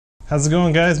How's it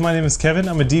going, guys? My name is Kevin.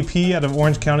 I'm a DP out of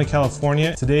Orange County,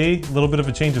 California. Today, a little bit of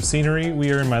a change of scenery.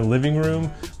 We are in my living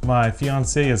room. My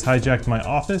fiance has hijacked my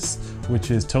office,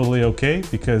 which is totally okay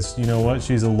because you know what?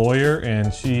 She's a lawyer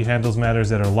and she handles matters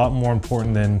that are a lot more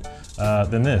important than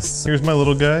this. Here's my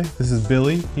little guy. This is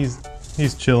Billy.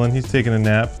 He's chilling. He's taking a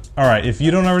nap. All right, if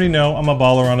you don't already know, I'm a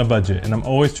baller on a budget and I'm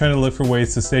always trying to look for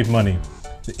ways to save money.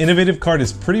 The Inovativ cart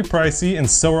is pretty pricey and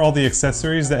so are all the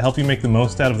accessories that help you make the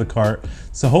most out of the cart.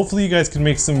 So hopefully you guys can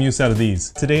make some use out of these.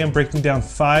 Today I'm breaking down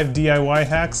 5 DIY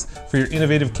hacks for your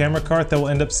Inovativ camera cart that will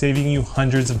end up saving you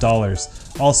hundreds of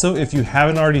dollars. Also, if you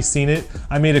haven't already seen it,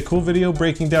 I made a cool video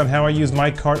breaking down how I use my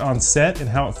cart on set and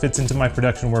how it fits into my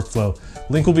production workflow.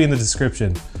 Link will be in the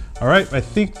description. All right, I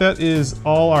think that is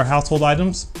all our household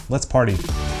items. Let's party.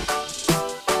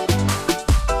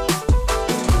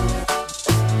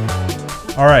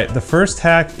 All right, the first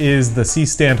hack is the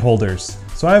C-stand holders.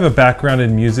 So I have a background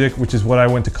in music, which is what I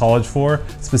went to college for,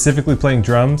 specifically playing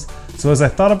drums. So as I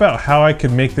thought about how I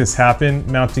could make this happen,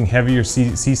 mounting heavier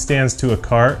C-stands to a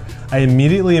cart, I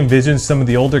immediately envisioned some of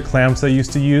the older clamps I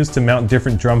used to use to mount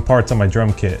different drum parts on my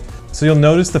drum kit. So you'll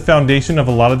notice the foundation of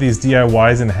a lot of these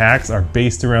DIYs and hacks are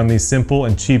based around these simple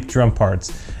and cheap drum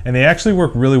parts, and they actually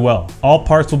work really well. All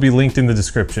parts will be linked in the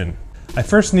description. I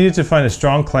first needed to find a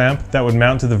strong clamp that would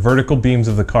mount to the vertical beams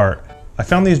of the cart. I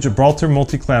found these Gibraltar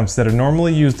multi-clamps that are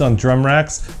normally used on drum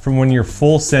racks from when you're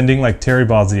full sending like Terry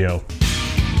Bozzio.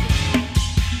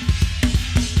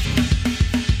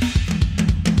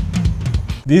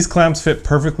 These clamps fit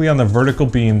perfectly on the vertical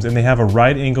beams and they have a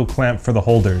right angle clamp for the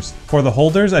holders. For the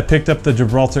holders, I picked up the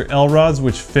Gibraltar L-rods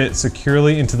which fit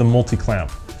securely into the multi-clamp.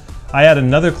 I add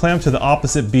another clamp to the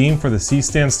opposite beam for the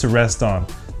C-stands to rest on.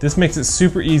 This makes it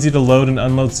super easy to load and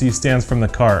unload C-stands from the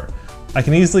cart. I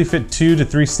can easily fit 2 to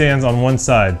 3 stands on one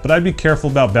side, but I'd be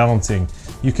careful about balancing.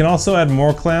 You can also add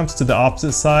more clamps to the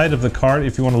opposite side of the cart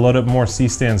if you want to load up more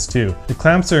C-stands too. The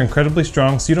clamps are incredibly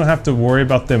strong, so you don't have to worry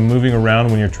about them moving around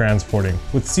when you're transporting.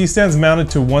 With C-stands mounted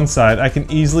to one side, I can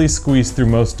easily squeeze through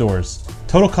most doors.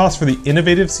 Total cost for the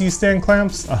Inovativ C-stand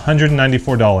clamps,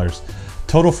 $194.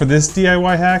 Total for this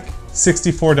DIY hack,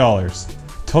 $64.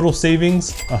 Total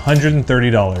savings,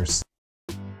 $130.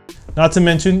 Not to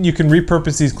mention, you can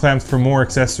repurpose these clamps for more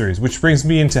accessories, which brings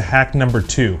me into hack number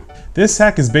 2. This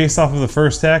hack is based off of the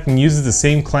first hack and uses the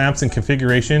same clamps and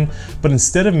configuration, but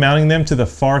instead of mounting them to the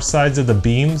far sides of the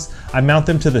beams, I mount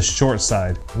them to the short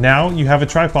side. Now you have a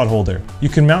tripod holder. You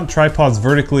can mount tripods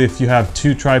vertically if you have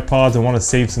 2 tripods and want to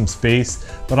save some space,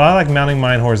 but I like mounting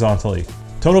mine horizontally.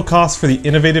 Total cost for the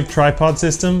Inovativ tripod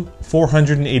system,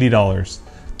 $480.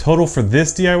 Total for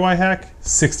this DIY hack,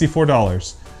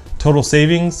 $64. Total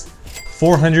savings,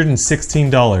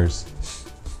 $416.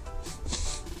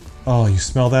 Oh, you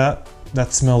smell that?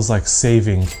 That smells like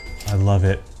saving. I love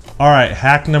it. All right,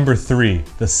 hack number 3,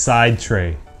 the side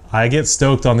tray. I get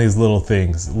stoked on these little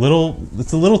things. It's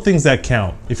the little things that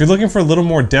count. If you're looking for a little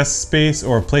more desk space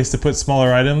or a place to put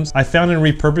smaller items, I found and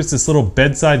repurposed this little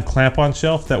bedside clamp-on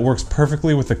shelf that works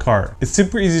perfectly with the cart. It's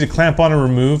super easy to clamp on and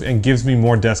remove and gives me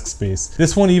more desk space.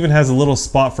 This one even has a little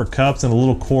spot for cups and a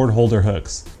little cord holder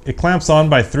hooks. It clamps on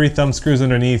by 3 thumb screws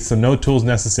underneath, so no tools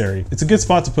necessary. It's a good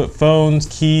spot to put phones,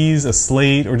 keys, a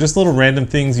slate, or just little random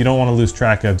things you don't want to lose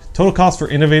track of. Total cost for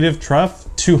Inovativ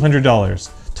Truff, $200.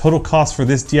 Total cost for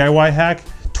this DIY hack,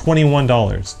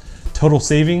 $21. Total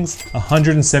savings,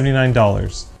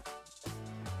 $179.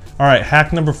 All right,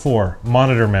 hack number 4,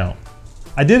 monitor mount.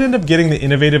 I did end up getting the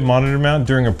Inovativ monitor mount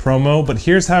during a promo, but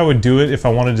here's how I would do it if I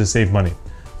wanted to save money.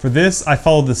 For this, I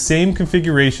followed the same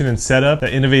configuration and setup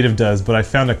that Inovativ does, but I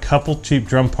found a couple cheap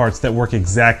drum parts that work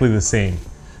exactly the same.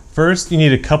 First, you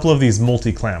need a couple of these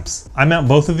multi-clamps. I mount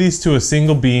both of these to a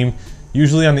single beam,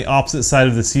 usually on the opposite side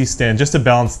of the C-stand, just to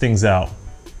balance things out.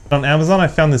 On Amazon, I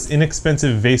found this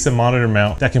inexpensive VESA monitor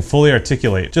mount that can fully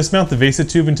articulate. Just mount the VESA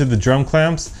tube into the drum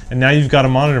clamps, and now you've got a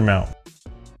monitor mount.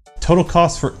 Total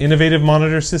cost for Inovativ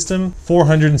monitor system,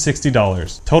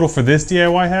 $460. Total for this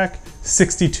DIY hack,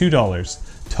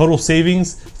 $62. Total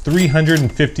savings,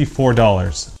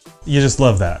 $354. You just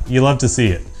love that. You love to see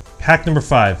it. Hack number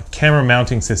 5, camera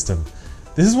mounting system.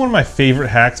 This is one of my favorite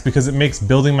hacks because it makes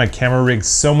building my camera rig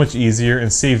so much easier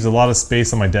and saves a lot of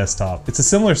space on my desktop. It's a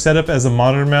similar setup as a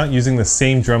monitor mount using the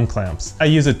same drum clamps. I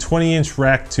use a 20-inch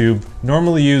rack tube,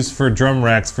 normally used for drum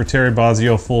racks for Terry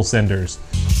Bozzio full senders.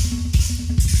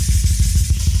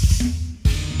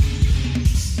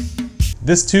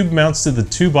 This tube mounts to the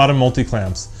 2 bottom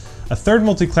multi-clamps. A third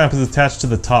multi-clamp is attached to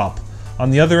the top. On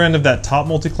the other end of that top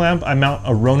multi-clamp, I mount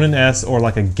a Ronin S or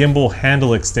like a gimbal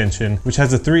handle extension, which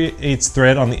has a 3/8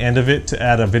 thread on the end of it to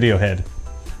add a video head.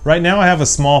 Right now I have a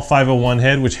small 501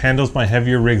 head which handles my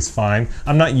heavier rigs fine.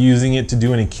 I'm not using it to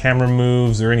do any camera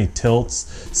moves or any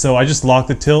tilts, so I just lock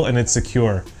the tilt and it's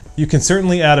secure. You can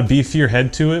certainly add a beefier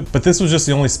head to it, but this was just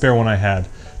the only spare one I had.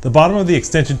 The bottom of the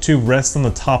extension tube rests on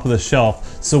the top of the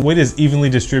shelf, so weight is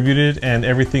evenly distributed and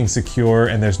everything's secure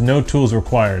and there's no tools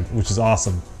required, which is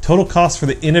awesome. Total cost for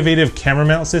the Inovativ camera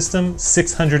mount system,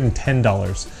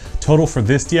 $610. Total for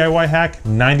this DIY hack,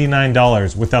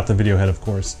 $99, without the video head of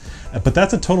course. But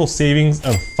that's a total savings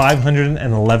of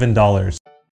 $511.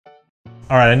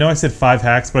 Alright, I know I said 5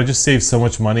 hacks, but I just saved so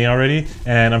much money already,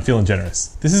 and I'm feeling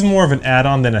generous. This is more of an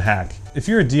add-on than a hack. If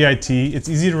you're a DIT, it's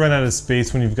easy to run out of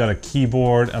space when you've got a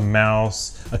keyboard, a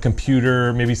mouse, a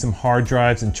computer, maybe some hard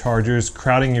drives and chargers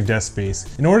crowding your desk space.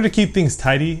 In order to keep things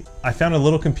tidy, I found a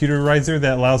little computerizer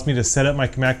that allows me to set up my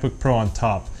MacBook Pro on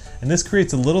top. And this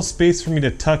creates a little space for me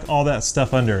to tuck all that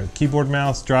stuff under. Keyboard,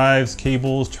 mouse, drives,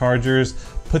 cables, chargers,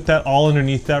 put that all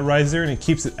underneath that riser and it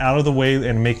keeps it out of the way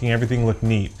and making everything look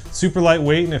neat. Super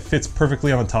lightweight and it fits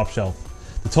perfectly on the top shelf.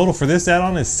 The total for this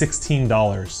add-on is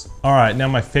 $16. Alright, now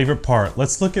my favorite part.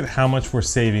 Let's look at how much we're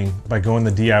saving by going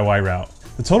the DIY route.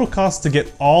 The total cost to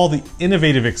get all the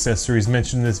Inovativ accessories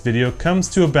mentioned in this video comes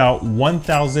to about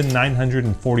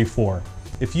 $1,944.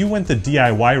 If you went the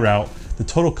DIY route, the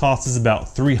total cost is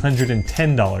about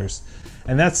 $310,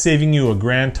 and that's saving you a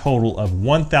grand total of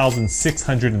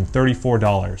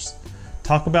 $1,634.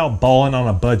 Talk about balling on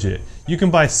a budget. You can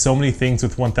buy so many things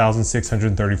with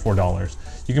 $1,634.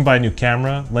 You can buy a new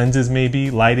camera, lenses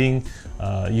maybe, lighting.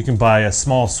 You can buy a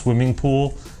small swimming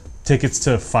pool, tickets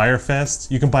to Firefest.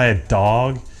 You can buy a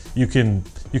dog. You can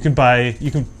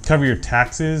cover your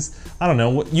taxes. I don't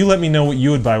know. You let me know what you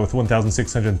would buy with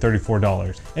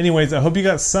 $1,634. Anyways, I hope you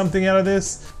got something out of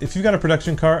this. If you've got a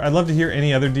production cart, I'd love to hear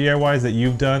any other DIYs that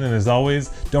you've done. And as always,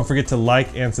 don't forget to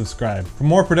like and subscribe. For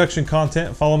more production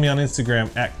content, follow me on Instagram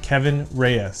at Kevin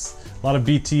Reyes. A lot of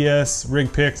BTS,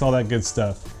 rig pics, all that good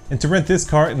stuff. And to rent this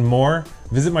cart and more,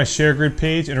 visit my ShareGrid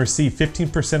page and receive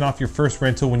 15% off your first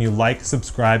rental when you like,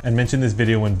 subscribe, and mention this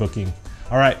video when booking.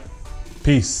 All right,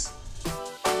 peace.